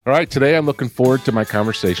All right, today I'm looking forward to my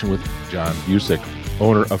conversation with John Busick,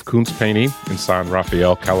 owner of Kunst Painting in San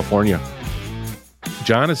Rafael, California.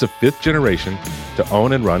 John is a fifth generation to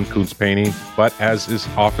own and run Kunst Painting, but as is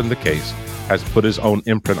often the case, has put his own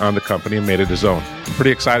imprint on the company and made it his own. I'm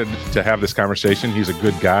pretty excited to have this conversation. He's a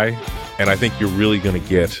good guy, and I think you're really going to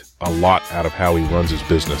get a lot out of how he runs his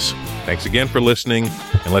business. Thanks again for listening,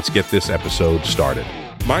 and let's get this episode started.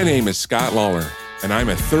 My name is Scott Lawler, and I'm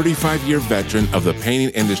a 35-year veteran of the painting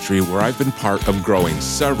industry where I've been part of growing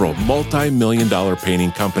several multi-million-dollar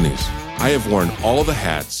painting companies. I have worn all the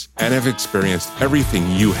hats and have experienced everything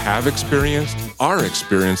you have experienced, are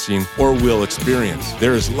experiencing, or will experience.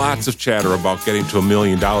 There is lots of chatter about getting to $1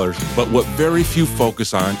 million, but what very few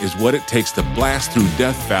focus on is what it takes to blast through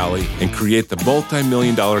Death Valley and create the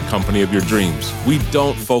multi-million-dollar company of your dreams. We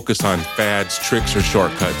don't focus on fads, tricks, or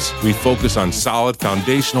shortcuts. We focus on solid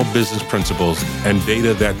foundational business principles and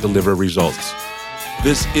data that deliver results.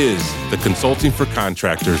 This is the Consulting for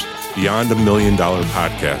Contractors Beyond $1 Million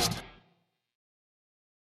podcast.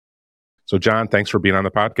 So, John, thanks for being on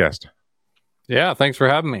the podcast. Yeah, thanks for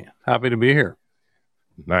having me. Happy to be here.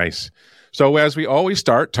 Nice. So, as we always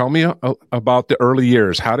start, tell me about the early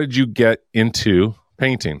years. How did you get into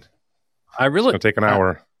painting? It's going to take an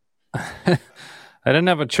hour. I didn't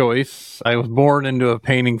have a choice. I was born into a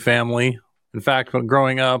painting family. In fact, when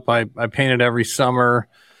growing up, I painted every summer.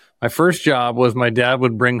 My first job was my dad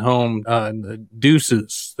would bring home the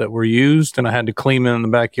deuces that were used, and I had to clean them in the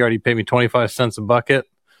backyard. He paid me 25 cents a bucket.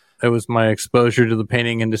 It was my exposure to the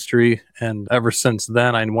painting industry, and ever since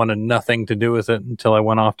then, I wanted nothing to do with it until I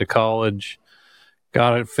went off to college,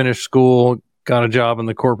 finished school, got a job in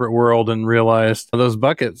the corporate world, and realized those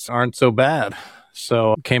buckets aren't so bad.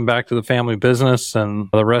 So came back to the family business, and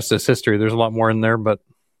the rest is history. There's a lot more in there, but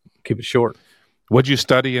keep it short. What'd you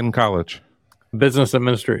study in college? Business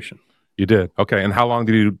administration. You did? Okay. And how long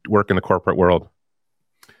did you work in the corporate world?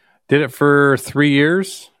 Did it for 3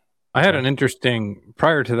 years. I had an interesting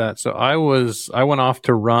prior to that. So I went off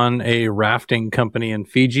to run a rafting company in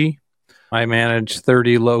Fiji. I managed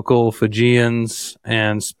 30 local Fijians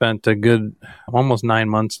and spent a good almost 9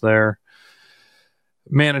 months there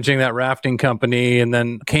managing that rafting company, and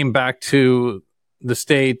then came back to the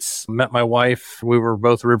States, met my wife. We were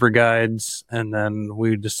both river guides, and then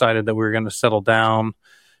we decided that we were going to settle down.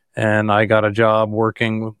 And I got a job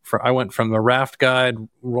I went from the raft guide,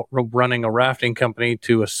 running a rafting company,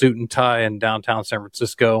 to a suit and tie in downtown San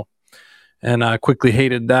Francisco. And I quickly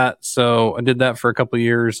hated that. So I did that for a couple of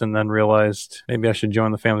years and then realized maybe I should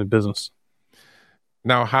join the family business.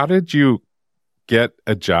 Now, how did you get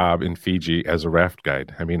a job in Fiji as a raft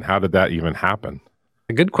guide? I mean, how did that even happen?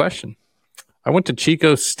 A good question. I went to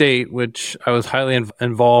Chico State, which I was highly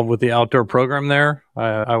involved with the outdoor program there.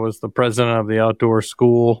 I was the president of the outdoor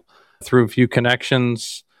school. Through a few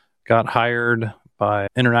connections, got hired by an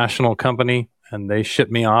international company, and they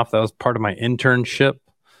shipped me off. That was part of my internship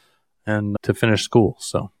and to finish school.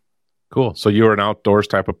 So cool. So you were an outdoors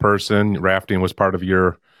type of person. Rafting was part of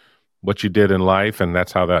what you did in life, and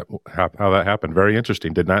that's how that happened. Very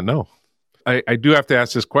interesting. Did not know. I do have to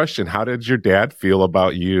ask this question. How did your dad feel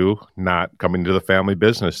about you not coming to the family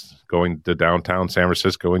business, going to downtown San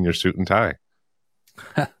Francisco in your suit and tie?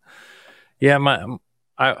 Yeah,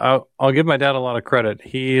 I'll give my dad a lot of credit.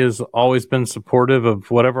 He has always been supportive of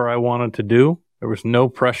whatever I wanted to do. There was no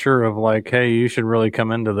pressure of like, hey, you should really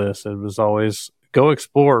come into this. It was always go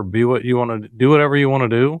explore, be what you want to do, whatever you want to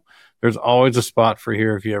do. There's always a spot for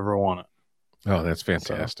here if you ever want it. Oh, that's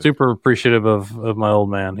fantastic. So, super appreciative of my old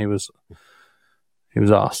man. He was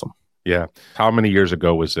awesome. Yeah. How many years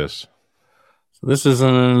ago was this? So this is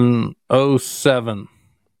in 07.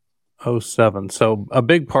 So a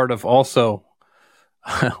big part of also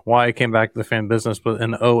why I came back to the fan business, but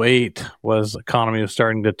in 08 was economy was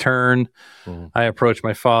starting to turn. Mm-hmm. I approached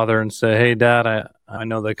my father and said, hey, Dad, I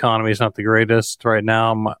know the economy is not the greatest right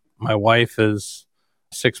now. My wife is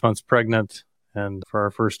 6 months pregnant and for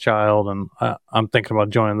our first child, and I'm thinking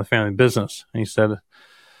about joining the family business. And he said,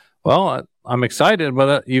 well, I'm excited,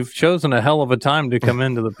 but you've chosen a hell of a time to come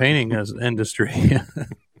into the painting industry.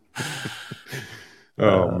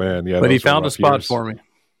 Man. Yeah. But he found a spot for me.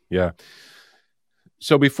 Yeah.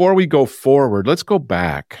 So before we go forward, let's go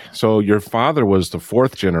back. So your father was the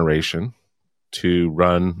fourth generation to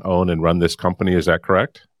own and run this company. Is that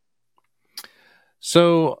correct?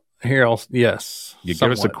 So here, yes. You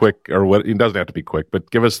give us a quick, or what? It doesn't have to be quick,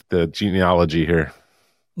 but give us the genealogy here.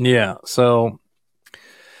 Yeah. So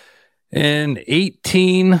in the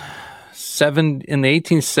 1870s,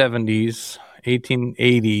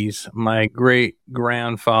 1880s, my great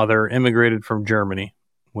grandfather immigrated from Germany,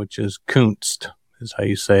 which is Kunst, is how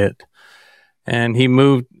you say it. And he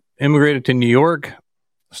moved immigrated to New York,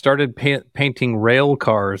 started painting rail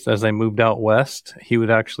cars as I moved out west. He would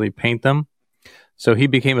actually paint them. So he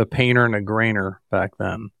became a painter and a grainer back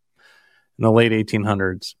then in the late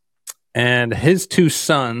 1800s. And his two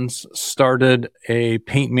sons started a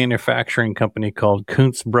paint manufacturing company called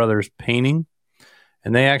Kunst Brothers Painting.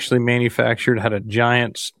 And they actually had a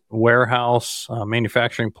giant warehouse,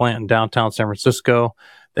 manufacturing plant in downtown San Francisco.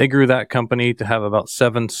 They grew that company to have about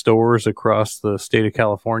 7 stores across the state of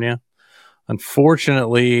California.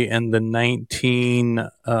 Unfortunately, in the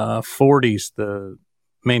 1940s, the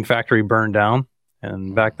main factory burned down.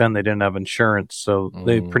 And back then, they didn't have insurance, so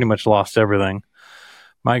they pretty much lost everything.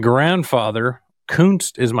 My grandfather,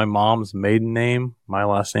 Kunst is my mom's maiden name. My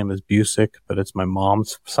last name is Busick, but it's my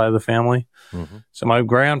mom's side of the family. Mm-hmm. So my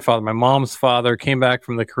grandfather, my mom's father, came back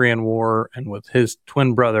from the Korean War and with his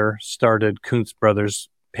twin brother started Kunst Brothers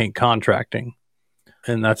Paint Contracting.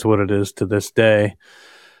 And that's what it is to this day.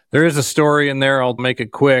 There is a story in there. I'll make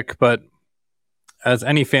it quick, but as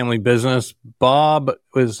any family business, Bob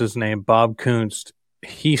was his name, Bob Kunst.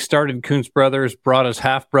 He started Kunst Brothers, brought his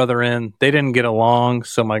half-brother in. They didn't get along,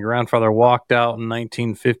 so my grandfather walked out in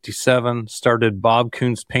 1957, started Bob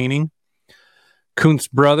Kunst Painting.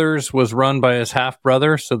 Kunst Brothers was run by his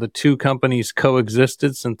half-brother, so the two companies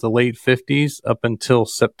coexisted since the late 50s up until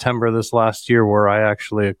September this last year, where I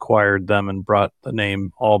actually acquired them and brought the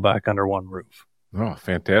name all back under one roof. Oh,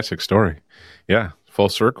 fantastic story. Yeah, full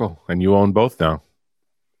circle. And you own both now.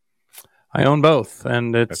 I own both.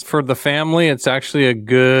 And it's for the family. It's actually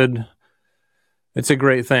it's a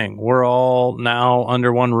great thing. We're all now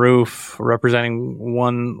under one roof representing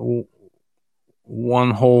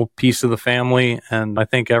one whole piece of the family. And I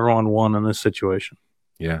think everyone won in this situation.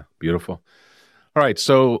 Yeah, beautiful. All right.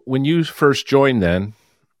 So when you first joined then,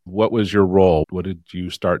 what was your role? What did you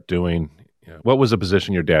start doing? What was the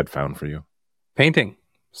position your dad found for you? Painting.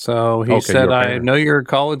 So he said, I know you're a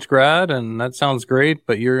college grad and that sounds great,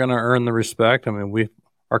 but you're going to earn the respect. I mean,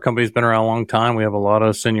 our company's been around a long time. We have a lot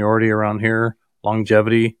of seniority around here,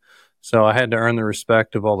 longevity. So I had to earn the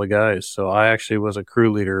respect of all the guys. So I actually was a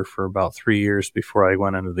crew leader for about 3 years before I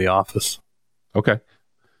went into the office. Okay.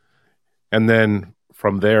 And then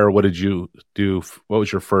from there, what did you do? What was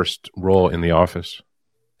your first role in the office?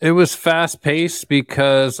 It was fast-paced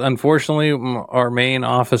because, unfortunately, our main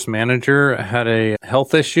office manager had a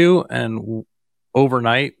health issue and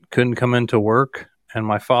overnight couldn't come into work. And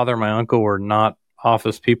my father and my uncle were not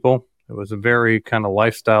office people. It was a very kind of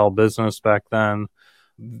lifestyle business back then.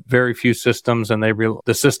 Very few systems, and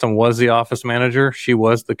the system was the office manager. She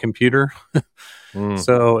was the computer.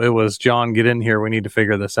 So it was, John, get in here. We need to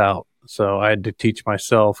figure this out. So I had to teach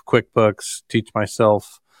myself QuickBooks, teach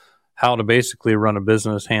myself how to basically run a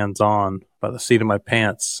business hands-on by the seat of my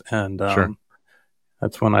pants. And Sure.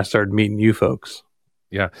 That's when I started meeting you folks.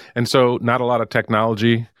 Yeah. And so not a lot of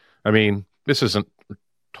technology. I mean, this isn't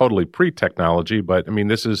totally pre-technology, but I mean,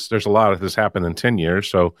 there's a lot of this happened in 10 years.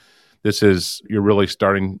 So you're really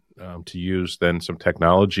starting to use then some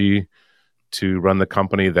technology to run the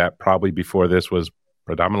company that probably before this was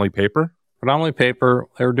predominantly paper? Predominantly paper.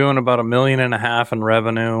 They were doing about $1.5 million in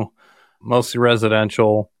revenue, mostly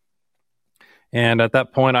residential. And at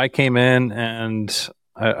that point, I came in and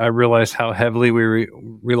I realized how heavily we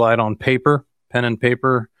relied on paper, pen and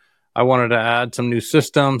paper. I wanted to add some new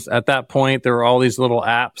systems. At that point, there were all these little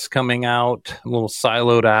apps coming out, little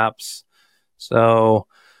siloed apps. So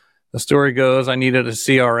the story goes, I needed a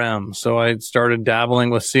CRM. So I started dabbling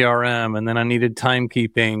with CRM, and then I needed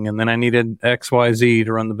timekeeping, and then I needed XYZ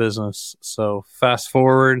to run the business. So fast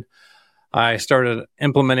forward, I started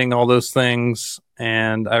implementing all those things,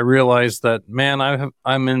 and I realized that, man,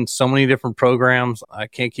 I'm in so many different programs. I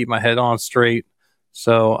can't keep my head on straight.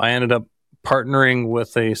 So I ended up partnering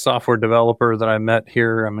with a software developer that I met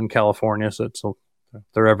here. I'm in California, so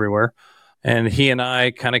they're everywhere. And he and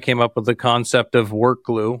I kind of came up with the concept of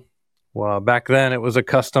WorkGlue. Well, back then it was a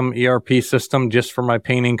custom ERP system just for my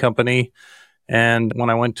painting company. And when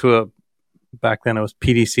I went to back then it was a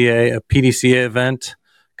PDCA event,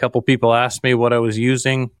 a couple people asked me what I was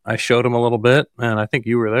using. I showed them a little bit, and I think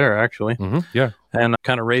you were there actually. Mm-hmm. Yeah. And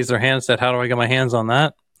kind of raised their hand, said, how do I get my hands on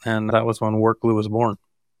that? And that was when WorkGlue was born.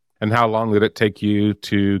 And how long did it take you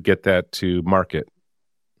to get that to market?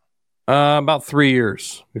 About 3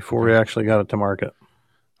 years before we actually got it to market.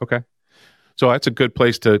 Okay. So that's a good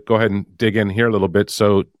place to go ahead and dig in here a little bit.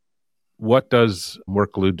 So what does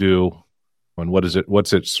WorkGlue do, and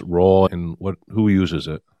what's its role, and who uses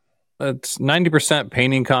it? It's 90%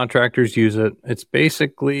 painting contractors use it. It's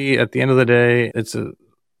basically, at the end of the day, it's a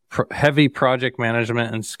heavy project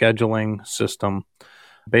management and scheduling system.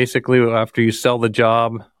 Basically, after you sell the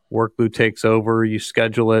job, Workblue takes over, you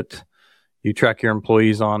schedule it, you track your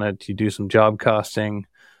employees on it, you do some job costing,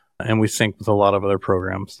 and we sync with a lot of other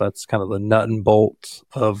programs. That's kind of the nut and bolts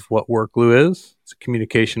of what Workblue is. It's a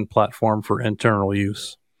communication platform for internal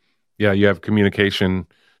use. Yeah, you have communication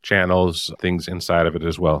channels, things inside of it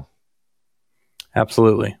as well.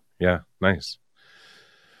 Absolutely. Yeah, nice.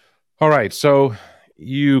 All right, so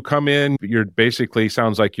you come in, you're basically,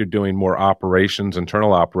 sounds like you're doing more operations,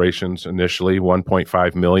 internal operations initially,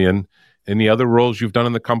 1.5 million. Any other roles you've done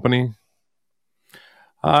in the company?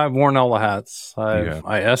 I've worn all the hats.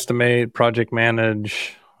 I estimate, project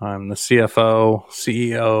manage, I'm the CFO,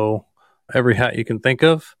 CEO, every hat you can think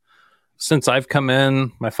of. Since I've come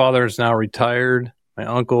in, my father is now retired, my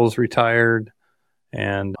uncle's retired,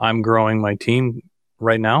 and I'm growing my team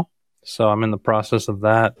right now. So I'm in the process of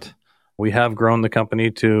that. We have grown the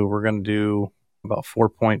company to, we're going to do about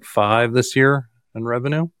 4.5 this year in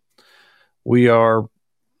revenue. We are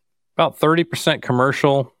about 30%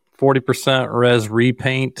 commercial, 40% res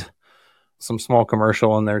repaint, some small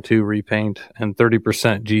commercial in there too, repaint, and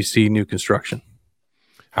 30% GC new construction.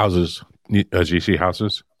 Houses, GC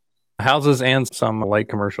houses? Houses and some light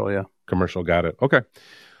commercial, yeah. Commercial, got it. Okay.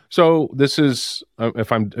 So this is,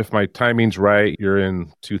 if my timing's right, you're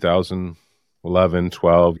in 2011,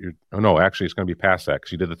 12. Actually, it's going to be past that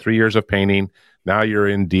because you did the 3 years of painting. Now you're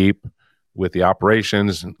in deep with the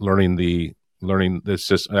operations, learning the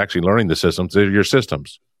systems. They're your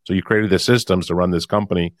systems. So you created the systems to run this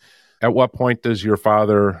company. At what point does your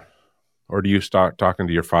father, or do you start talking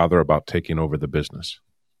to your father about taking over the business?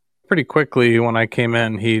 Pretty quickly when I came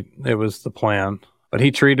in, it was the plan. But he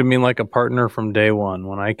treated me like a partner from day one.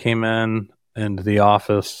 When I came into the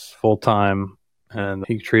office full time, and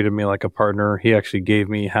he treated me like a partner. He actually gave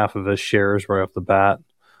me half of his shares right off the bat,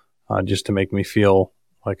 just to make me feel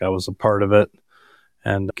like I was a part of it,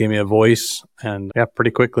 and gave me a voice, and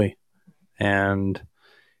pretty quickly. And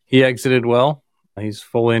he exited well. He's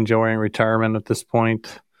fully enjoying retirement at this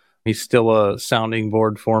point. He's still a sounding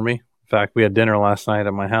board for me. In fact, we had dinner last night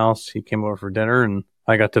at my house. He came over for dinner, and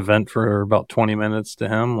I got to vent for about 20 minutes to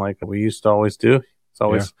him like we used to always do. It's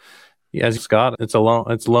always, as Scott, it's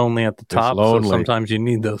lonely at the top, so sometimes you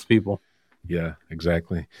need those people. Yeah,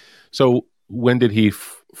 exactly. So when did he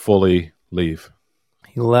fully leave?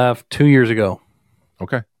 He left 2 years ago.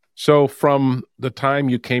 Okay. So from the time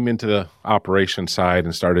you came into the operation side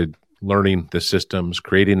and started learning the systems,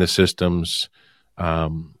 creating the systems,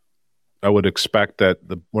 I would expect that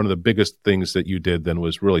one of the biggest things that you did then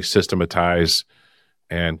was really systematize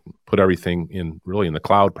and put everything in the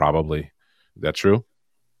cloud, probably. Is that true?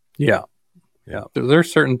 Yeah.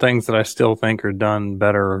 There's certain things that I still think are done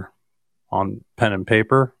better on pen and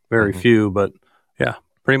paper. Very few, but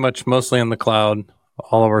pretty much mostly in the cloud.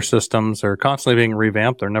 All of our systems are constantly being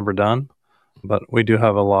revamped. They're never done, but we do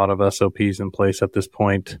have a lot of SOPs in place at this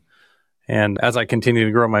point. And as I continue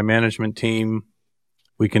to grow my management team,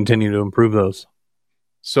 we continue to improve those.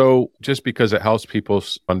 So just because it helps people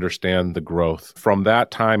understand the growth, from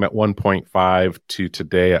that time at 1.5 to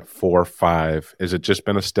today at 4.5, has it just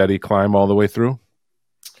been a steady climb all the way through?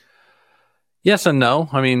 Yes and no.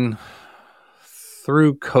 I mean,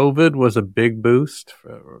 through COVID was a big boost,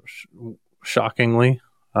 shockingly.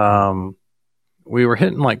 We were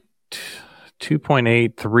hitting like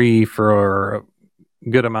 2.83 for a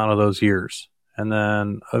good amount of those years. And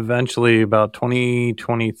then eventually about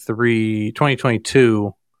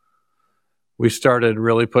 2022, we started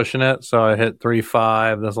really pushing it. So I hit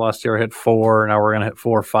 3.5. This last year I hit 4. Now we're going to hit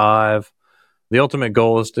 4.5. The ultimate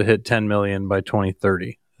goal is to hit 10 million by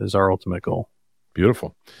 2030 is our ultimate goal.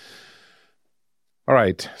 Beautiful. All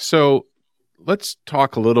right. So let's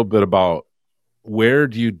talk a little bit about where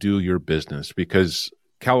do you do your business? Because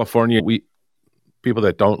California, people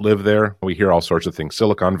that don't live there, we hear all sorts of things.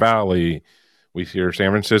 Silicon Valley, we hear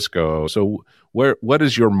San Francisco. So what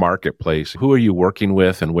is your marketplace? Who are you working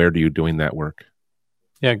with, and where are you doing that work?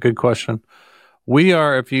 Yeah, good question. We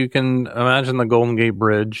are, if you can imagine the Golden Gate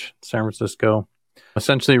Bridge, San Francisco,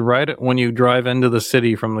 essentially right when you drive into the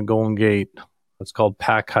city from the Golden Gate, it's called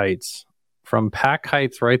Pack Heights. From Pack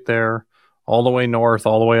Heights right there, all the way north,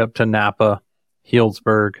 all the way up to Napa,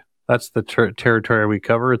 Healdsburg. That's the territory we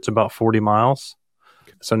cover. It's about 40 miles.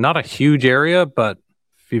 So not a huge area, but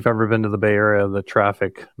if you've ever been to the Bay Area, the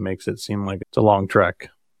traffic makes it seem like it's a long trek.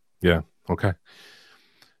 Yeah. Okay.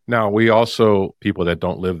 Now, we also, people that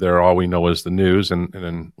don't live there, all we know is the news, and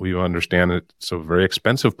then we understand it's a very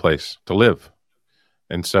expensive place to live.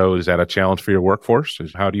 And so is that a challenge for your workforce?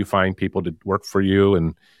 How do you find people to work for you?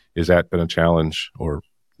 And is that been a challenge, or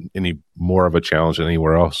any more of a challenge than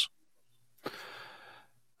anywhere else?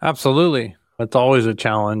 Absolutely. It's always a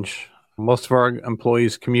challenge. Most of our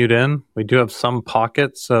employees commute in. We do have some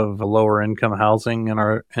pockets of lower income housing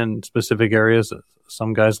in specific areas that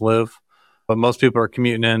some guys live, but most people are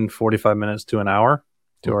commuting in 45 minutes to an hour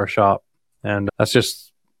to our shop. And that's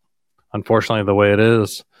just unfortunately the way it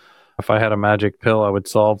is. If I had a magic pill, I would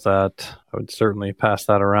solve that. I would certainly pass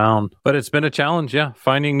that around. But it's been a challenge,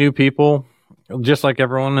 finding new people, just like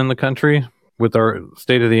everyone in the country with our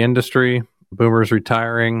state of the industry, boomers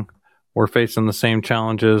retiring. We're facing the same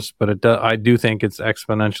challenges, but I do think it's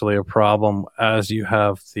exponentially a problem as you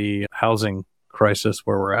have the housing crisis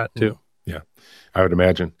where we're at too. Yeah, I would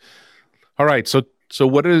imagine. All right. So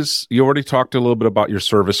you already talked a little bit about your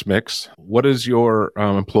service mix. What is your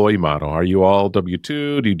employee model? Are you all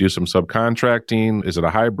W-2? Do you do some subcontracting? Is it a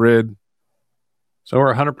hybrid? So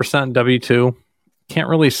we're 100% W-2. Can't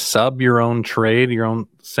really sub your own trade, your own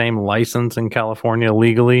same license in California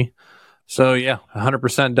legally. So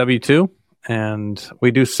 100% W-2, and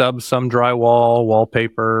we do sub some drywall,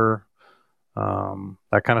 wallpaper,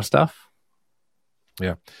 that kind of stuff.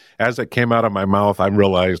 Yeah. As it came out of my mouth, I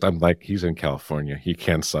realized I'm like, he's in California. He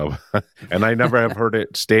can't sub. And I never have heard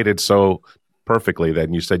it stated so perfectly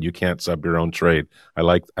that you said you can't sub your own trade. I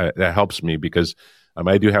like that helps me because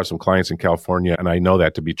I do have some clients in California, and I know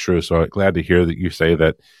that to be true. So glad to hear that you say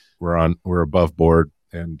that we're above board.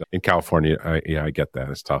 And in California, I get that.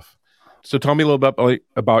 It's tough. So tell me a little bit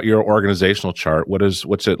about your organizational chart.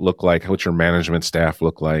 What's it look like? What's your management staff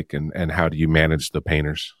look like? And how do you manage the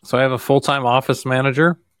painters? So I have a full-time office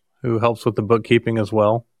manager who helps with the bookkeeping as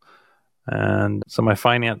well. And so my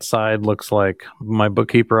finance side looks like my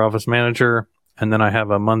bookkeeper, office manager, and then I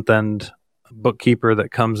have a month-end bookkeeper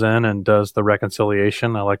that comes in and does the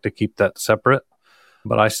reconciliation. I like to keep that separate,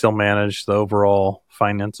 but I still manage the overall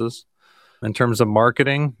finances. In terms of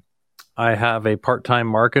marketing, I have a part-time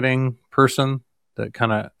marketing person that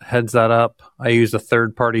kind of heads that up. I use a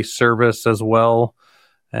third-party service as well,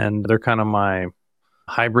 and they're kind of my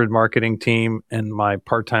hybrid marketing team, and my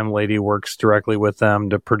part-time lady works directly with them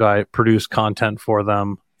to produce content for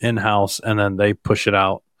them in-house, and then they push it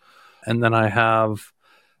out. And then I have,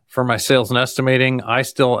 for my sales and estimating, I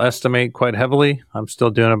still estimate quite heavily. I'm still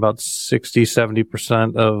doing about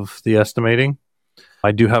 60-70% of the estimating.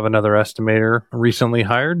 I do have another estimator recently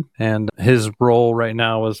hired, and his role right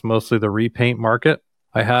now is mostly the repaint market.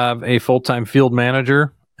 I have a full-time field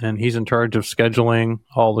manager, and he's in charge of scheduling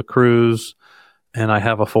all the crews. And I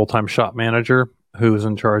have a full-time shop manager who is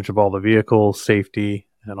in charge of all the vehicles, safety,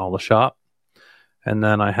 and all the shop. And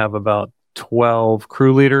then I have about 12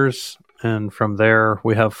 crew leaders. And from there,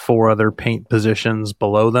 we have 4 other paint positions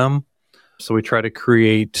below them. So we try to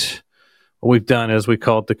create... What we've done is we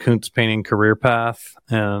call it the Kunst painting career path,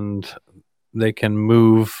 and they can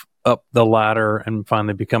move up the ladder and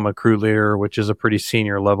finally become a crew leader, which is a pretty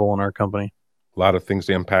senior level in our company. A lot of things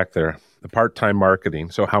to impact there. The part-time marketing.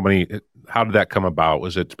 So how did that come about?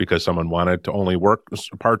 Was it because someone wanted to only work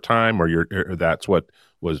part-time, or that's what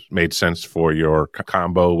made sense for your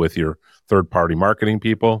combo with your third-party marketing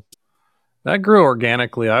people? That grew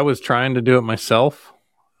organically. I was trying to do it myself.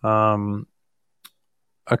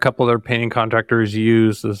 A couple other painting contractors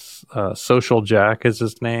use this. Social Jack is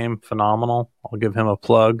his name. Phenomenal. I'll give him a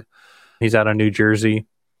plug. He's out of New Jersey.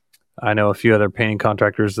 I know a few other painting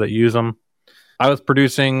contractors that use them. I was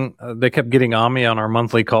producing. They kept getting on me on our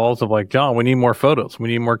monthly calls of like, John, we need more photos. We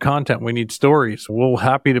need more content. We need stories. We're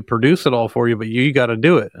happy to produce it all for you, but you got to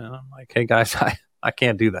do it. And I'm like, hey, guys, I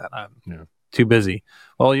can't do that. I'm too busy.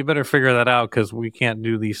 Well, you better figure that out because we can't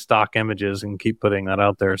do these stock images and keep putting that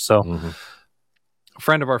out there. So a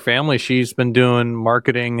friend of our family, she's been doing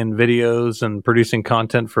marketing and videos and producing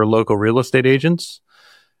content for local real estate agents.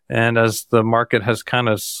 And as the market has kind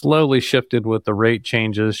of slowly shifted with the rate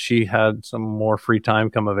changes, she had some more free time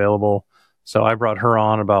come available. So I brought her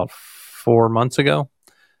on about 3 months ago,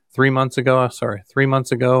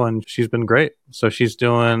 and she's been great. So she's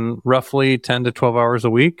doing roughly 10 to 12 hours a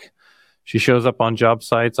week. She shows up on job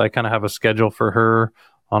sites. I kind of have a schedule for her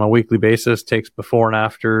on a weekly basis, takes before and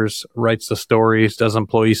afters, writes the stories, does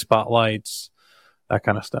employee spotlights, that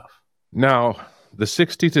kind of stuff. Now, the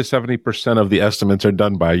 60 to 70% of the estimates are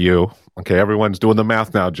done by you. Okay, everyone's doing the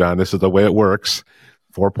math now, John. This is the way it works.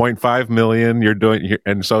 4.5 million you're doing.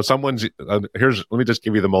 And so someone's, let me just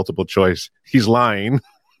give you the multiple choice. He's lying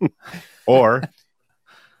or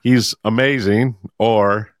he's amazing,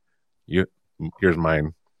 or here's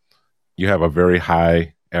mine. You have a very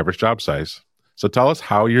high average job size. So tell us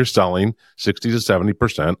how you're selling 60 to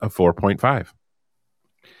 70% of 4.5.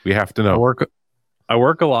 We have to know. I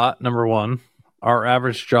work a lot, number one. Our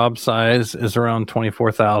average job size is around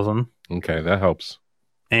 24,000. Okay, that helps.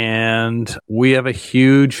 And we have a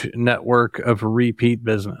huge network of repeat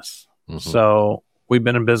business. So we've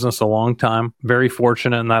been in business a long time. Very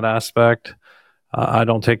fortunate in that aspect. I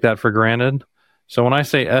don't take that for granted. So when I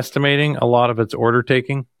say estimating, a lot of it's order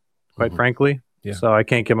taking, quite frankly. Yeah. So I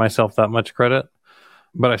can't give myself that much credit,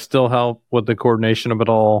 but I still help with the coordination of it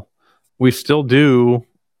all. We still do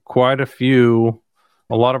quite a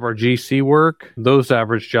lot of our GC work. Those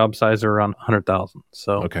average job size are around 100,000.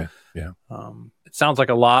 So Okay. Yeah. It sounds like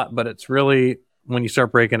a lot, but it's really, when you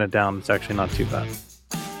start breaking it down, it's actually not too bad.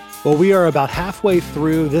 Well, we are about halfway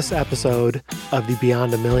through this episode of the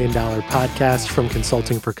Beyond $1 Million podcast from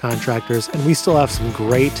Consulting for Contractors, and we still have some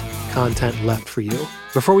great content left for you.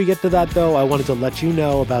 Before we get to that, though, I wanted to let you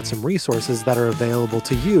know about some resources that are available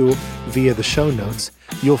to you via the show notes.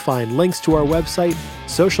 You'll find links to our website,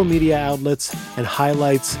 social media outlets, and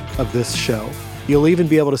highlights of this show. You'll even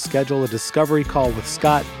be able to schedule a discovery call with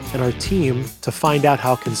Scott and our team to find out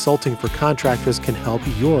how Consulting for Contractors can help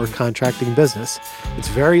your contracting business. It's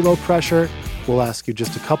very low pressure. We'll ask you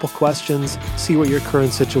just a couple questions, see what your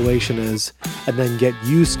current situation is, and then get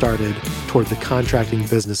you started toward the contracting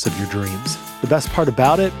business of your dreams. The best part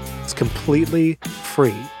about it, it's completely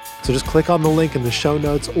free. So just click on the link in the show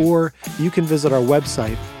notes, or you can visit our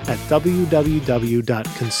website at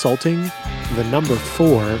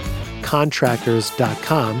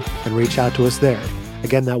www.consulting4contractors.com and reach out to us there.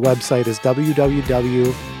 Again, that website is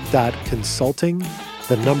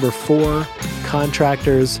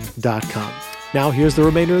www.consulting4contractors.com. Now here's the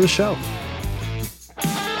remainder of the show.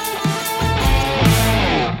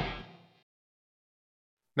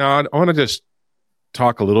 Now, I want to just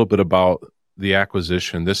talk a little bit about the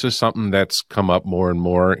acquisition. This is something that's come up more and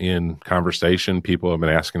more in conversation. People have been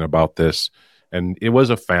asking about this, and it was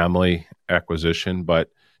a family acquisition, but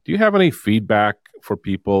do you have any feedback for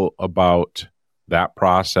people about that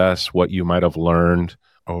process, what you might have learned,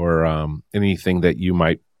 or anything that you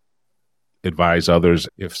might advise others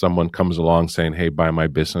if someone comes along saying, hey, buy my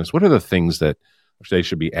business? What are the things that they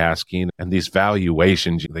should be asking? And these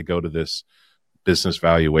valuations, they go to this business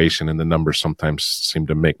valuation and the numbers sometimes seem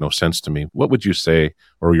to make no sense to me. What would you say,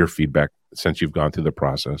 or your feedback since you've gone through the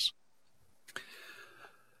process?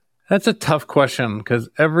 That's a tough question because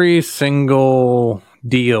every single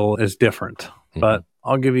deal is different, but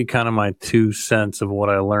I'll give you kind of my 2 cents of what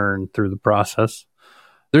I learned through the process.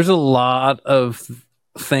 There's a lot of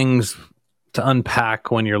things to unpack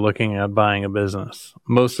when you're looking at buying a business.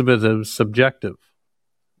 Most of it is subjective.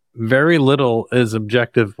 Very little is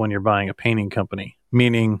objective when you're buying a painting company,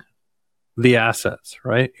 meaning the assets,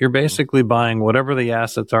 right? You're basically buying whatever the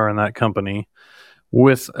assets are in that company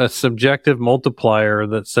with a subjective multiplier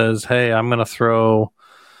that says, hey, I'm going to throw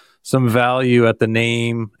some value at the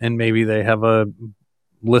name, and maybe they have a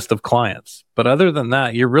list of clients. But other than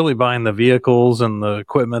that, you're really buying the vehicles and the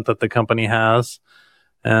equipment that the company has,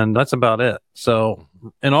 and that's about it. So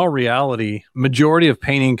in all reality, majority of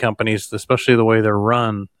painting companies, especially the way they're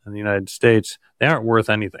run in the United States, they aren't worth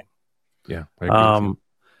anything. Yeah. I agree with you.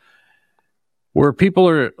 Where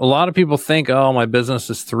a lot of people think, oh, my business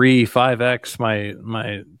is 5x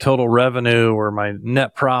my total revenue or my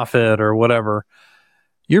net profit or whatever.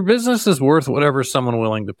 Your business is worth whatever someone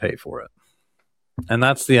willing to pay for it. And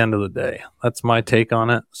that's the end of the day. That's my take on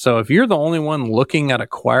it. So if you're the only one looking at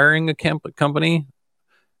acquiring a company,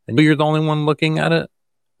 and you're the only one looking at it,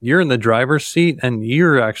 you're in the driver's seat and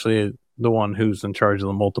you're actually the one who's in charge of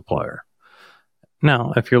the multiplier.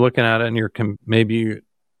 Now, if you're looking at it and maybe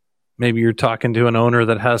you're talking to an owner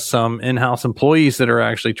that has some in-house employees that are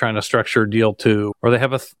actually trying to structure a deal too, or they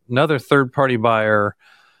have another third-party buyer.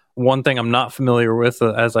 One thing I'm not familiar with,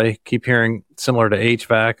 as I keep hearing, similar to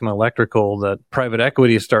HVAC and electrical, that private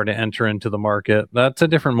equity is starting to enter into the market. That's a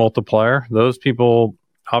different multiplier. Those people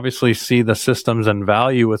obviously see the systems and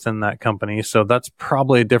value within that company. So that's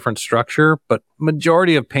probably a different structure. But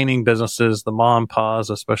majority of painting businesses, the mom and pa's,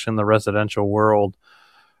 especially in the residential world,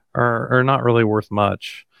 are not really worth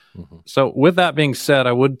much. So with that being said,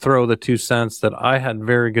 I would throw the 2 cents that I had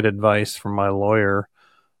very good advice from my lawyer.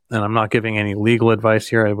 And I'm not giving any legal advice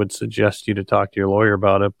here. I would suggest you to talk to your lawyer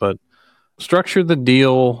about it. But look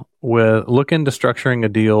into structuring a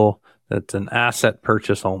deal that's an asset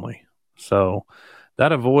purchase only. So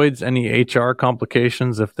that avoids any HR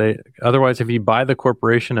complications. Otherwise, if you buy the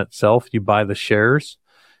corporation itself, you buy the shares.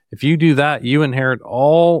 If you do that, you inherit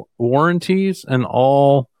all warranties and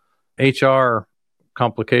all HR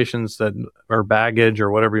complications that or baggage or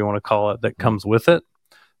whatever you want to call it that comes with it.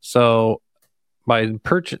 So by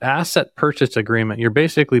asset purchase agreement, you're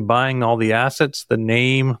basically buying all the assets, the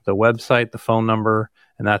name, the website, the phone number,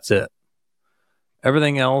 and that's it.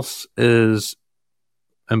 Everything else is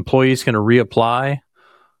employees can reapply,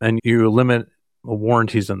 and you limit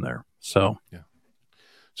warranties in there. So, yeah.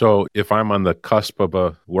 So if I'm on the cusp of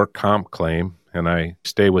a work comp claim and I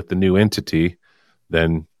stay with the new entity,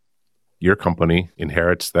 then your company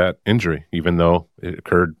inherits that injury, even though it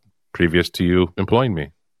occurred previous to you employing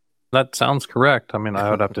me. That sounds correct. I mean, I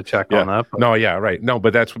would have to check Yeah. on that. But No, yeah, right. No,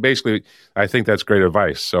 but that's basically, I think that's great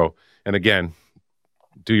advice. So, and again,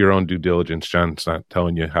 do your own due diligence. John's not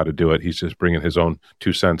telling you how to do it. He's just bringing his own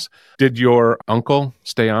 2 cents. Did your uncle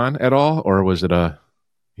stay on at all, or was it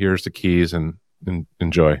here's the keys and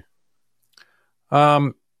enjoy?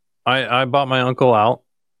 I bought my uncle out.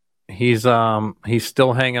 He's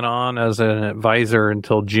still hanging on as an advisor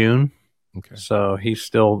until June. Okay. So he's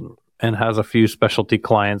still and has a few specialty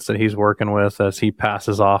clients that he's working with as he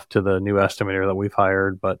passes off to the new estimator that we've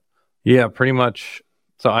hired. But yeah, pretty much.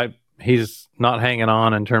 So he's not hanging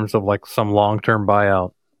on in terms of like some long-term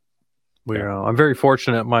buyout. I'm very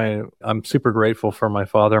fortunate. I'm super grateful for my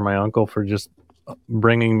father and my uncle for just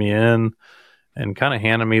bringing me in and kind of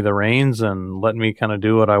handing me the reins and letting me kind of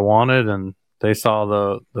do what I wanted. And they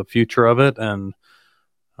saw the future of it, and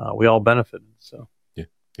we all benefited. So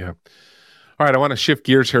yeah. All right, I want to shift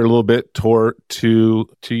gears here a little bit to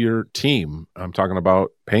your team. I'm talking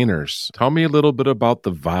about painters. Tell me a little bit about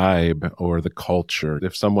the vibe or the culture.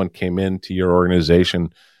 If someone came into your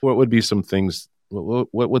organization, what would be some things?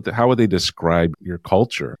 How would they describe your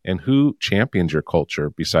culture, and who champions your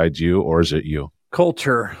culture besides you, or is it you?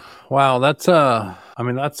 Culture. Wow, that's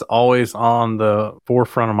always on the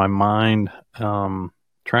forefront of my mind.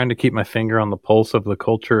 Trying to keep my finger on the pulse of the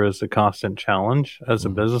culture is a constant challenge as a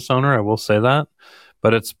business owner. I will say that,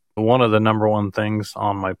 but it's one of the number one things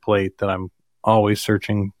on my plate that I'm always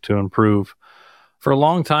searching to improve. For a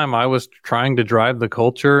long time, I was trying to drive the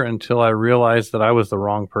culture until I realized that I was the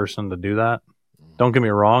wrong person to do that. Don't get me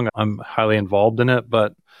wrong, I'm highly involved in it,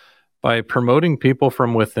 but by promoting people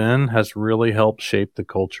from within has really helped shape the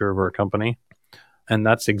culture of our company. And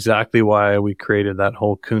that's exactly why we created that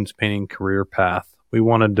whole Kunst painting career path. We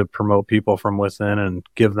wanted to promote people from within and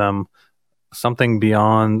give them something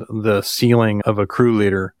beyond the ceiling of a crew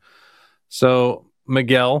leader. So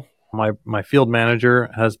Miguel, my field manager,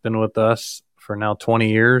 has been with us for now 20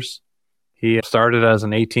 years. He started as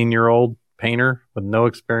an 18-year-old painter with no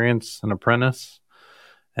experience, an apprentice.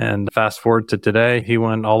 And fast forward to today, he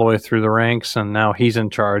went all the way through the ranks, and now he's in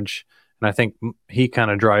charge. And I think he kind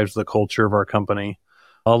of drives the culture of our company,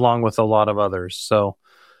 along with a lot of others. So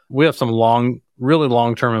we have some really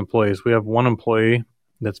long-term employees. We have one employee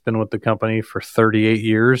that's been with the company for 38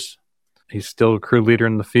 years. He's still a crew leader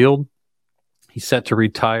in the field. He's set to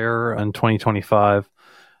retire in 2025,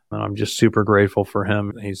 and I'm just super grateful for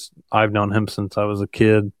him. I've known him since I was a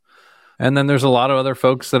kid. And then there's a lot of other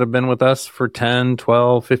folks that have been with us for 10,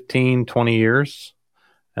 12, 15, 20 years.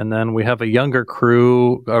 And then we have a younger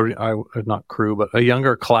crew, not crew, but a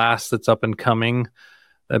younger class that's up and coming.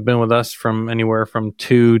 They've been with us from anywhere from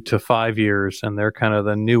 2 to 5 years, and they're kind of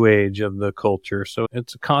the new age of the culture. So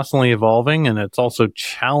it's constantly evolving, and it's also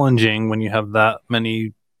challenging when you have that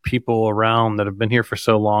many people around that have been here for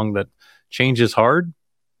so long that change is hard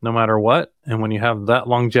no matter what. And when you have that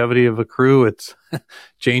longevity of a crew, it's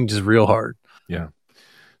change is real hard. Yeah.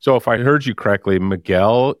 So if I heard you correctly,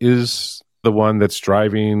 Miguel is the one that's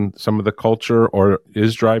driving some of the culture, or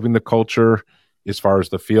is driving the culture as far as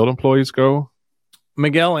the field employees go?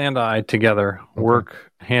 Miguel and I together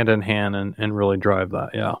work hand in hand and really drive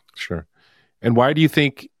that. Yeah. Sure. And why do you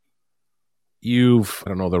think I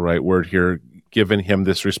don't know the right word here, given him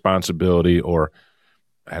this responsibility, or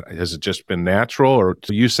has it just been natural? Or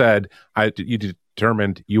you said you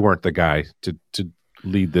determined you weren't the guy to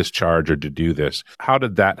lead this charge or to do this. How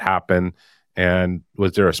did that happen? And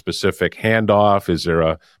was there a specific handoff? Is there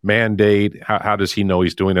a mandate? How does he know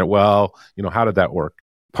he's doing it well? How did that work?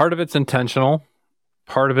 Part of it's intentional.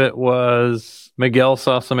 Part of it was Miguel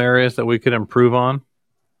saw some areas that we could improve on.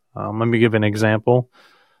 Let me give an example.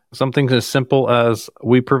 Something as simple as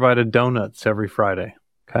we provided donuts every Friday,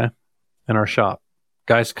 in our shop.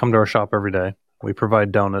 Guys come to our shop every day. We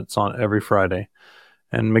provide donuts on every Friday.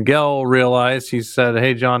 And Miguel realized, he said,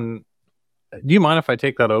 "Hey, John, do you mind if I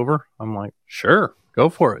take that over?" I'm like, "Sure, go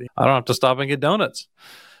for it. I don't have to stop and get donuts."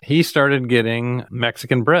 He started getting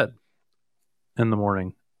Mexican bread in the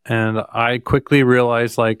morning. And I quickly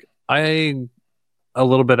realized, I a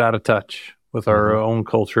little bit out of touch with our own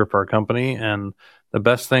culture for our company. And the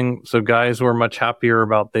best thing, so guys were much happier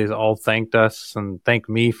about, they all thanked us and thanked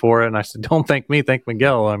me for it. And I said, "Don't thank me, thank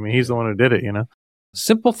Miguel. I mean, he's the one who did it,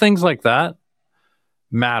 Simple things like that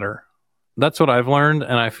matter. That's what I've learned.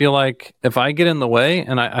 And I feel like if I get in the way,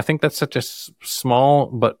 and I think that's such a small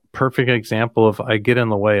but perfect example of I get in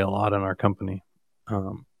the way a lot in our company.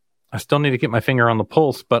 I still need to get my finger on the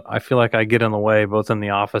pulse, but I feel like I get in the way both in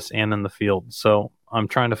the office and in the field. So I'm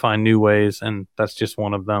trying to find new ways, and that's just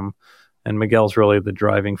one of them. And Miguel's really the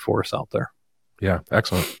driving force out there. Yeah,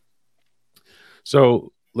 excellent.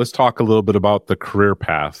 So let's talk a little bit about the career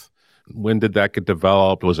path. When did that get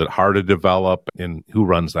developed? Was it hard to develop? And who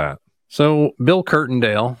runs that? So Bill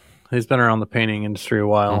Curtindale, he's been around the painting industry a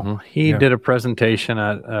while. Mm-hmm. He did a presentation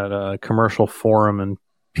at a commercial forum in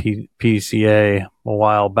PCA a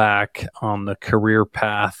while back on the career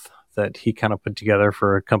path that he kind of put together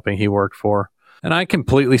for a company he worked for. And I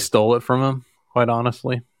completely stole it from him, quite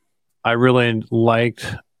honestly. I really liked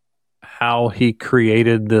how he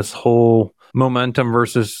created this whole momentum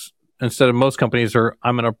versus, instead of most companies are,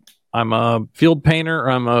 I'm a field painter, or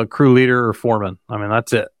I'm a crew leader or foreman. I mean,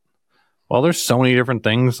 that's it. Well, there's so many different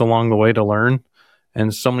things along the way to learn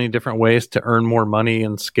and so many different ways to earn more money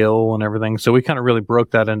and skill and everything. So we kind of really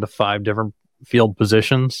broke that into 5 different field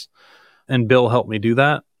positions. And Bill helped me do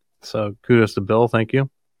that. So kudos to Bill. Thank you.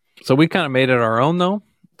 So we kind of made it our own, though.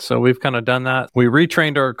 So we've kind of done that. We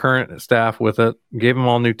retrained our current staff with it, gave them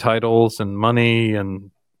all new titles and money, and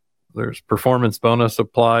there's performance bonus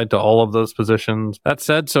applied to all of those positions. That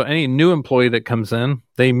said, so any new employee that comes in,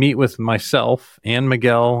 they meet with myself and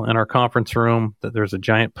Miguel in our conference room. That there's a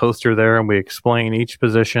giant poster there, and we explain each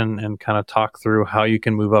position and kind of talk through how you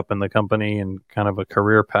can move up in the company and kind of a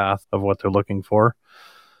career path of what they're looking for.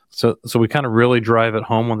 So we kind of really drive it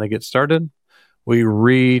home when they get started. We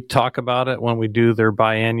re-talk about it when we do their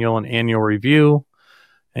biannual and annual review,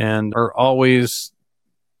 and are always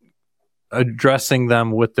addressing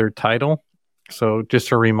them with their title. So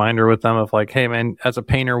just a reminder with them of like, hey man, as a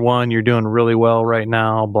painter 1, you're doing really well right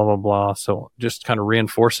now, blah, blah, blah. So just kind of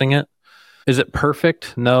reinforcing it. Is it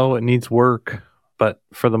perfect? No, it needs work. But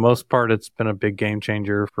for the most part, it's been a big game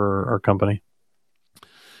changer for our company.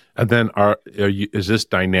 And then is this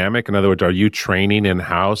dynamic? In other words, are you training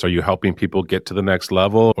in-house? Are you helping people get to the next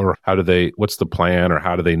level? Or what's the plan, or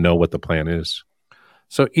how do they know what the plan is?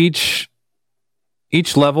 So each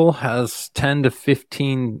level has 10 to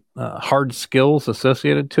 15 hard skills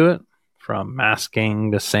associated to it, from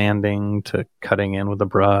masking to sanding to cutting in with a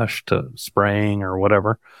brush to spraying or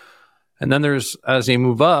whatever. And then as you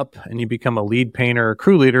move up and you become a lead painter or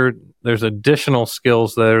crew leader, there's additional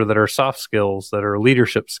skills there that are soft skills, that are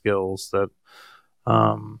leadership skills. That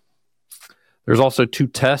there's also 2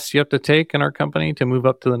 tests you have to take in our company to move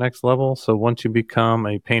up to the next level. So once you become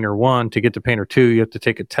a painter 1, to get to painter 2, you have to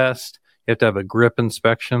take a test. You have to have a grip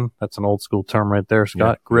inspection. That's an old school term right there,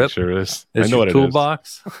 Scott. Yeah, grip. Sure is. I know what it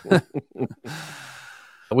toolbox. Is.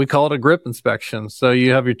 We call it a grip inspection. So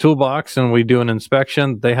you have your toolbox and we do an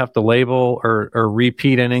inspection. They have to label or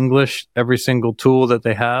repeat in English every single tool that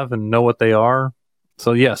they have and know what they are.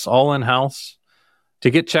 So yes, all in-house. To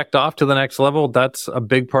get checked off to the next level, that's a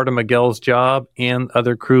big part of Miguel's job and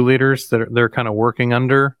other crew leaders that they're kind of working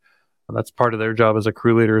under. That's part of their job as a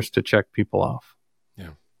crew leader, is to check people off.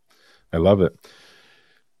 Yeah, I love it.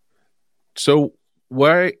 So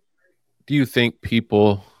why do you think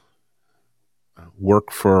people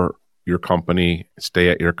work for your company, stay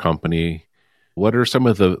at your company? What are some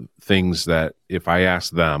of the things that if I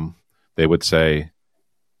asked them, they would say,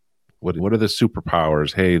 what are the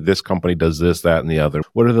superpowers? Hey, this company does this, that, and the other.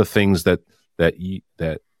 What are the things that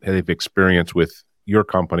they've experienced with your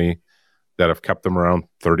company that have kept them around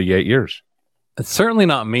 38 years? It's certainly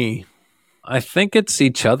not me. I think it's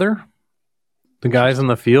each other. The guys in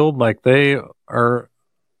the field, like, they are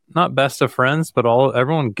not best of friends, but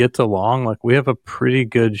everyone gets along. Like, we have a pretty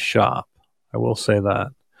good shop. I will say that.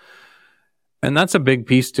 And that's a big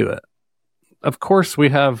piece to it. Of course, we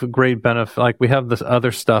have great benefit. Like, we have this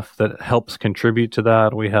other stuff that helps contribute to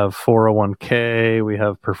that. We have 401k, we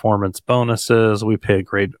have performance bonuses, we pay a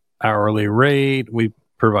great hourly rate, we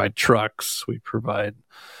provide trucks, we provide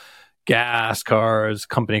gas cars,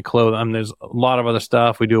 company clothing. I mean, there's a lot of other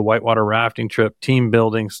stuff. We do a whitewater rafting trip, team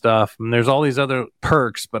building stuff, and there's all these other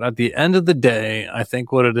perks. But at the end of the day, I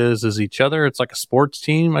think what it is each other. It's like a sports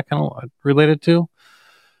team. I kind of relate it to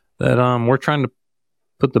that. We're trying to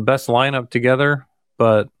put the best lineup together,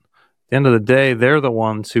 but at the end of the day, they're the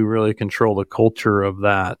ones who really control the culture of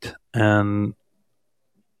that. And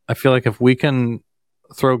I feel like if we can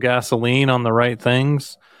throw gasoline on the right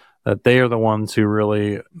things, that they are the ones who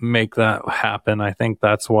really make that happen. I think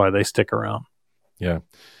that's why they stick around. Yeah.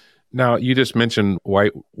 Now, you just mentioned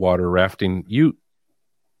whitewater rafting. Do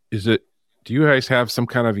you guys have some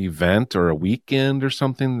kind of event or a weekend or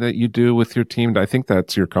something that you do with your team? I think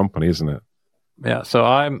that's your company, isn't it? Yeah. So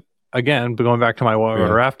I'm, again, going back to my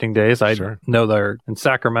whitewater rafting days, I know they're in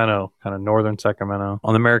Sacramento, kind of northern Sacramento,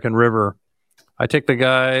 on the American River. I take the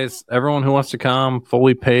guys, everyone who wants to come,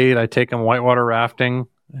 fully paid. I take them whitewater rafting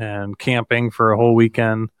and camping for a whole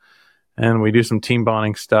weekend. And we do some team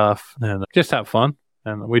bonding stuff and just have fun.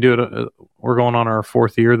 And we do it. We're going on our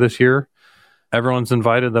 4th year this year. Everyone's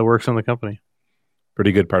invited that works in the company.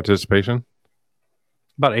 Pretty good participation?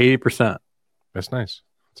 About 80%. That's nice.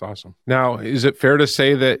 That's awesome. Now, is it fair to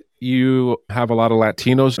say that you have a lot of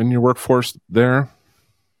Latinos in your workforce there?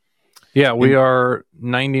 Yeah, we are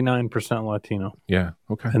 99% Latino. Yeah,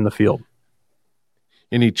 okay. In the field.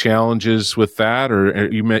 Any challenges with that? Or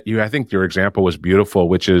I think your example was beautiful,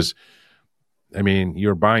 which is, I mean,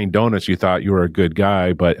 you're buying donuts, you thought you were a good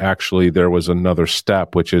guy, but actually there was another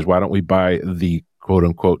step, which is, why don't we buy the quote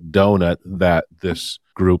unquote donut that this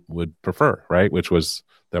group would prefer, right? Which was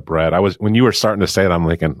the bread. When you were starting to say it, I'm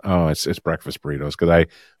thinking, oh, it's breakfast burritos, because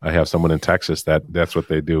I have someone in Texas that's what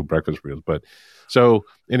they do, breakfast burritos. But so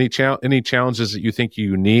any challenges that you think are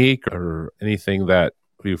unique, or anything that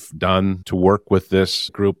we've done to work with this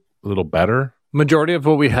group a little better? Majority of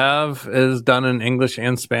what we have is done in English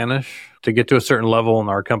and Spanish. To get to a certain level in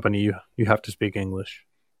our company, you have to speak English.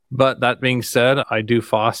 But that being said, I do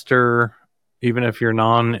foster, even if you're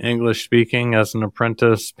non-English speaking, as an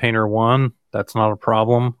apprentice painter 1, that's not a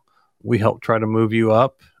problem. We help try to move you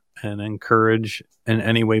up and encourage in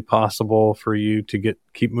any way possible for you to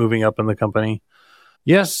keep moving up in the company.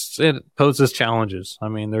 Yes, it poses challenges. I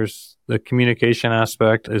mean, there's the communication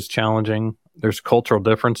aspect is challenging. There's cultural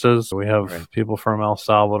differences. We have people from El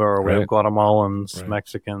Salvador, we have Guatemalans,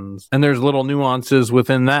 Mexicans, and there's little nuances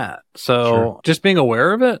within that. So just being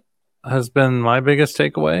aware of it has been my biggest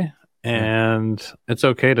takeaway. And it's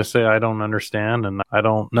okay to say, I don't understand and I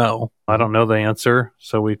don't know. I don't know the answer.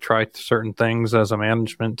 So we try certain things as a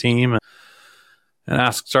management team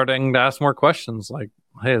and starting to ask more questions like,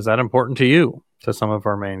 hey, is that important to you? To some of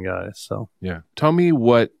our main guys. So tell me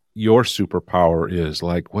what your superpower is.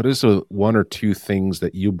 Like, what is the 1 or 2 things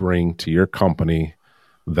that you bring to your company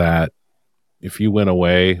that if you went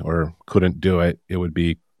away or couldn't do it, it would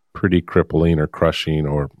be pretty crippling or crushing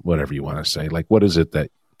or whatever you want to say? Like, what is it that,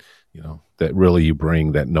 that really you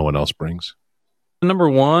bring that no one else brings? Number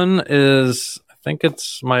 1 is, I think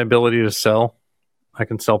it's my ability to sell. I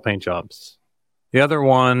can sell paint jobs. The other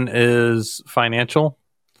one is financial.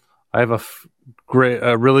 I have a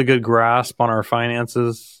really good grasp on our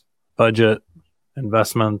finances, budget,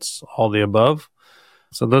 investments, all the above.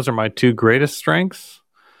 So those are my 2 greatest strengths.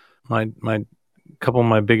 My couple of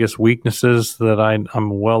my biggest weaknesses that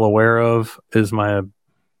I'm well aware of is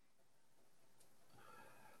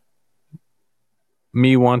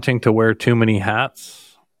me wanting to wear too many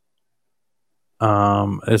hats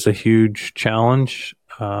is a huge challenge.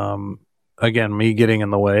 Again, me getting in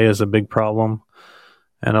the way is a big problem.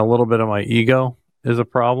 And a little bit of my ego is a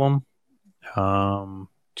problem,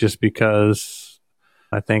 just because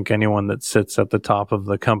I think anyone that sits at the top of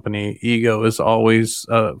the company, ego is always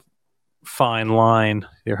a fine line.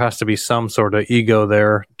 There has to be some sort of ego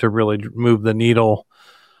there to really move the needle,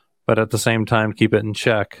 but at the same time, keep it in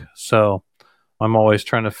check. So I'm always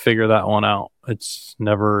trying to figure that one out. It's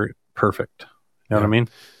never perfect. You know what I mean?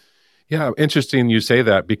 Yeah, interesting you say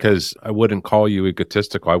that, because I wouldn't call you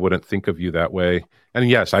egotistical. I wouldn't think of you that way. And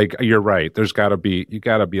yes, you're right. You got to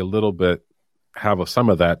be a little bit, have some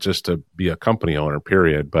of that just to be a company owner,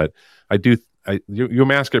 period. But you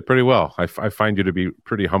mask it pretty well. I find you to be a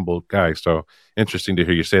pretty humble guy. So interesting to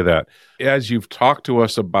hear you say that. As you've talked to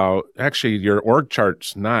us about, actually, your org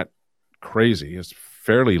chart's not crazy. It's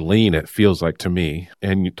fairly lean, it feels like to me.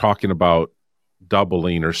 And you're talking about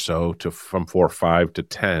doubling or so from 4.5 to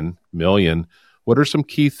 10 million. What are some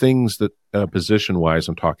key things that position wise,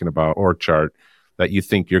 I'm talking about org chart, that you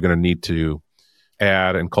think you're going to need to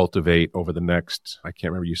add and cultivate over the next, I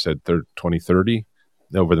can't remember, you said 2030,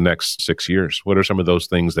 over the next 6 years? What are some of those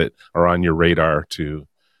things that are on your radar to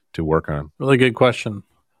work on? Really good question.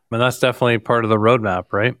 And that's definitely part of the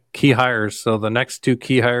roadmap, right? Key hires. So the next 2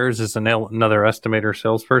 key hires is another estimator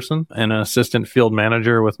salesperson and an assistant field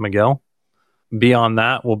manager with Miguel. Beyond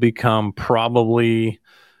that will become probably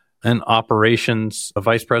a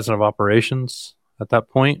vice president of operations at that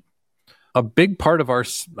point. A big part of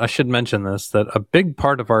I should mention this, that a big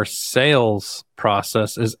part of our sales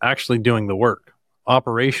process is actually doing the work.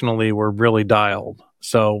 Operationally, we're really dialed.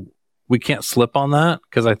 So we can't slip on that,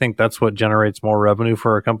 because I think that's what generates more revenue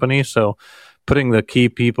for our company. So putting the key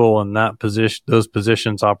people in those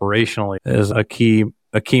positions operationally is a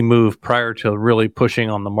key move prior to really pushing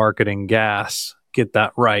on the marketing gas. Get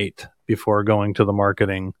that right before going to the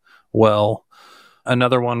marketing well.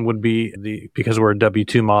 Another one would be because we're a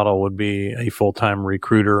W-2 model, would be a full-time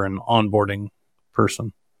recruiter and onboarding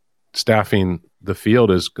person. Staffing the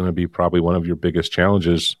field is going to be probably one of your biggest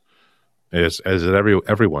challenges, as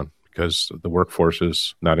everyone, because the workforce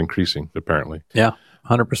is not increasing apparently. Yeah,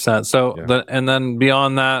 100%. So, and then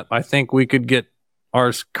beyond that, I think we could get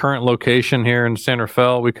our current location here in San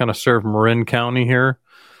Rafael. We kind of serve Marin County here.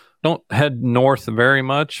 Don't head north very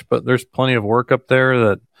much, but there's plenty of work up there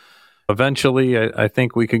that eventually I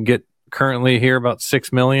think we could get currently here about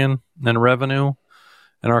 $6 million in revenue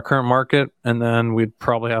in our current market. And then we'd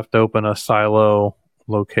probably have to open a silo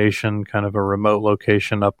location, kind of a remote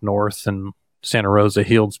location up north in Santa Rosa,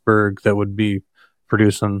 Healdsburg, that would be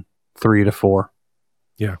producing 3 to 4.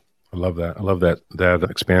 Yeah, I love that. I love that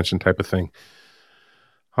expansion type of thing.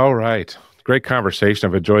 All right. Great conversation.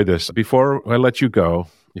 I've enjoyed this. Before I let you go,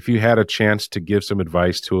 if you had a chance to give some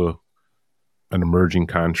advice to an emerging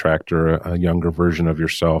contractor, a younger version of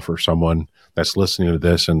yourself, or someone that's listening to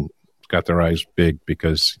this and got their eyes big,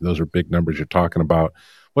 because those are big numbers you're talking about,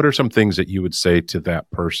 what are some things that you would say to that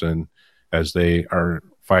person as they are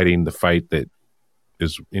fighting the fight that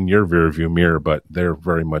is in your rearview mirror, but they're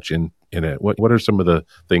very much in it? What are some of the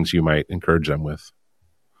things you might encourage them with?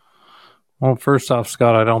 Well, first off,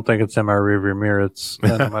 Scott, I don't think it's in my rearview mirror. It's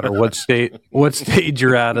no matter what stage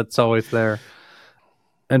you're at, it's always there.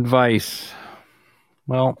 Advice.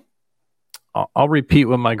 Well, I'll repeat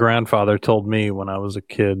what my grandfather told me when I was a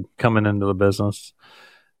kid coming into the business.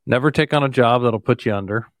 Never take on a job that'll put you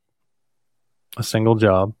under. A single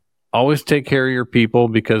job. Always take care of your people,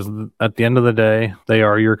 because at the end of the day, they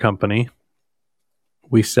are your company.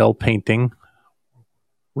 We sell painting.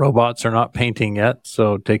 Robots are not painting yet,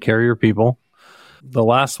 so take care of your people. The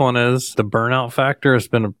last one is the burnout factor has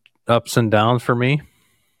been ups and downs for me.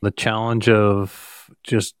 The challenge of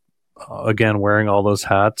just, again, wearing all those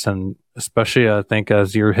hats, and especially I think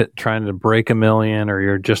as you're trying to break $1 million, or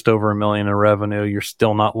you're just over $1 million in revenue, you're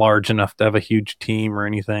still not large enough to have a huge team or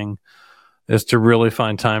anything, is to really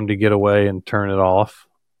find time to get away and turn it off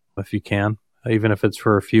if you can. Even if it's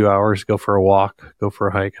for a few hours, go for a walk, go for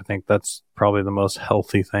a hike. I think that's probably the most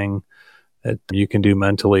healthy thing that you can do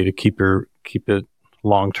mentally to keep it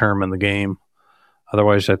long-term in the game.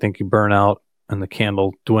 Otherwise, I think you burn out and the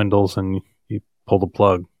candle dwindles and you pull the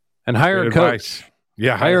plug. And hire a coach.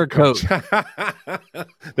 Yeah, hire a coach.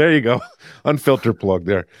 There you go. Unfiltered plug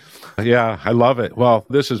there. Yeah, I love it. Well,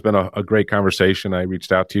 this has been a great conversation. I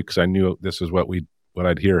reached out to you because I knew this is what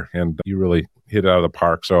I'd hear, and you really hit it out of the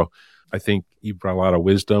park. So I think you brought a lot of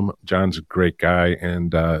wisdom. John's a great guy,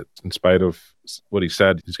 and in spite of what he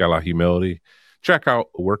said, he's got a lot of humility. Check out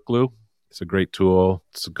Work Glue. It's a great tool.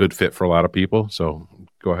 It's a good fit for a lot of people. So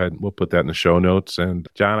go ahead. We'll put that in the show notes. And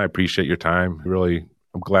John, I appreciate your time.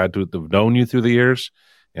 I'm glad to have known you through the years,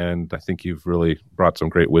 and I think you've really brought some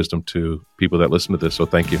great wisdom to people that listen to this. So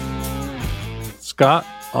thank you. Scott,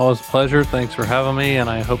 always a pleasure. Thanks for having me, and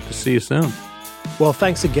I hope to see you soon. Well,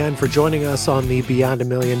 thanks again for joining us on the Beyond $1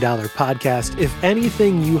 Million podcast. If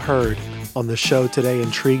anything you heard on the show today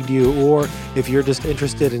intrigued you, or if you're just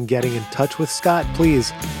interested in getting in touch with Scott,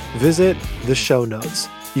 please visit the show notes.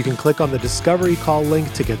 You can click on the Discovery Call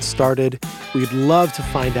link to get started. We'd love to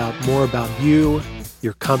find out more about you,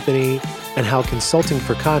 your company, and how consulting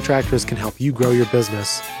for contractors can help you grow your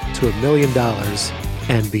business to $1 million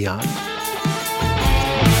and beyond.